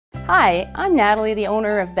Hi, I'm Natalie, the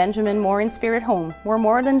owner of Benjamin Moore Inspirit Home. We're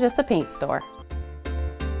more than just a paint store.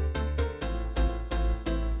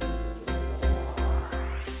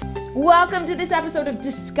 Welcome to this episode of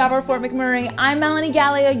Discover Fort McMurray. I'm Melanie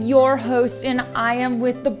Galea, your host, and I am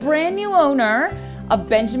with the brand new owner of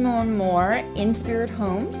Benjamin Moore Inspirit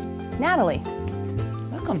Homes, Natalie.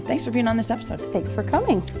 Welcome. Thanks for being on this episode. Thanks for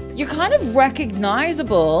coming. You're kind of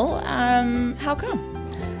recognizable. How come?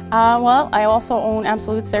 Well, I also own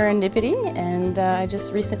Absolute Serendipity, and I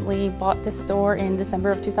just recently bought this store in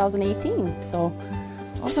December of 2018. So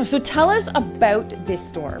awesome. So tell us about this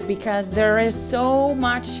store, because there is so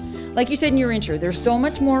much, like you said in your intro, there's so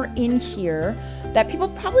much more in here that people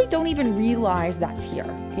probably don't even realize that's here.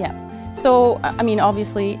 Yeah. So, I mean,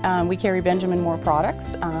 obviously, we carry Benjamin Moore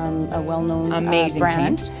products, a well-known amazing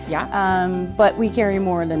brand. Paint. Yeah. But we carry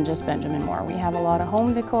more than just Benjamin Moore. We have a lot of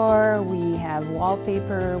home decor, we have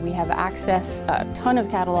wallpaper, we have access, a ton of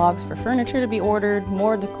catalogs for furniture to be ordered,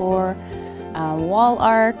 more decor, wall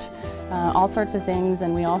art, all sorts of things,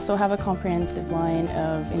 and we also have a comprehensive line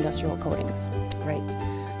of industrial coatings.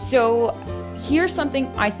 Right. So here's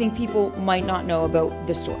something I think people might not know about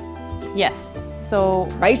the store. Yes. So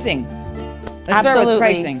pricing. Let's absolutely. Start with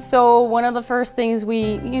pricing. So one of the first things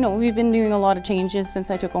we've been doing a lot of changes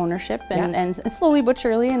since I took ownership, and slowly but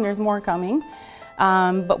surely, and there's more coming.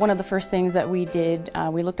 But one of the first things that we did,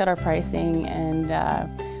 we looked at our pricing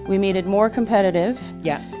and we made it more competitive.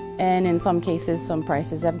 Yeah. And in some cases, some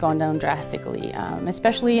prices have gone down drastically,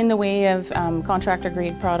 especially in the way of contractor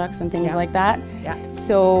grade products and things like that. Yeah.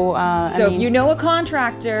 So, if you know a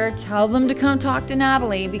contractor, tell them to come talk to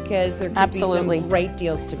Natalie, because there could be some great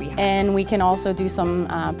deals to be had. And we can also do some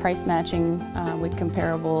price matching with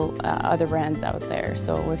comparable other brands out there.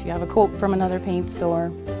 So if you have a quote from another paint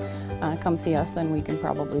store, come see us and we can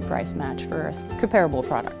probably price match for a comparable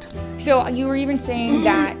product. So you were even saying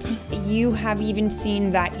that you have even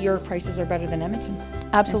seen that your prices are better than Edmonton.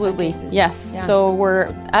 Absolutely, yes. Yeah. So we're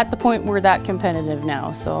at the point where we're that competitive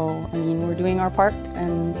now. So, I mean, we're doing our part,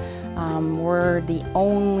 and we're the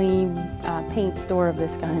only paint store of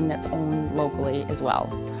this kind that's owned locally as well.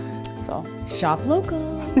 So shop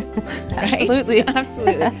local. Absolutely.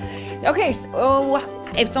 Absolutely. Okay, so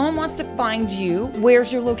if someone wants to find you,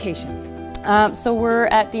 where's your location? So we're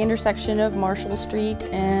at the intersection of Marshall Street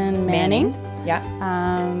and Manning. Yeah.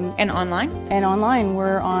 And online? And online.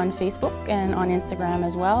 We're on Facebook and on Instagram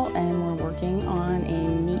as well, and we're working on a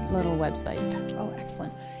neat little website. Oh,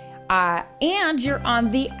 excellent. And you're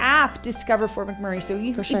on the app Discover Fort McMurray. So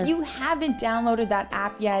if you haven't downloaded that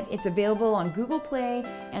app yet, it's available on Google Play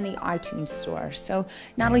and the iTunes Store. So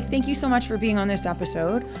Natalie, thank you so much for being on this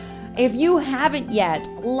episode. If you haven't yet,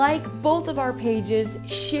 like both of our pages,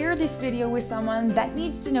 share this video with someone that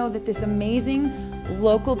needs to know that this amazing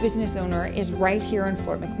local business owner is right here in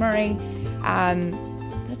Fort McMurray.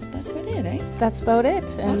 That's about it, eh? That's about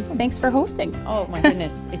it. And awesome. Thanks for hosting. Oh my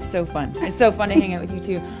goodness, it's so fun. It's so fun to hang out with you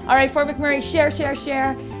too. All right, Fort McMurray, share,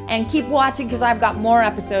 and keep watching, because I've got more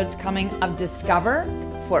episodes coming of Discover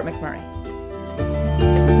Fort McMurray.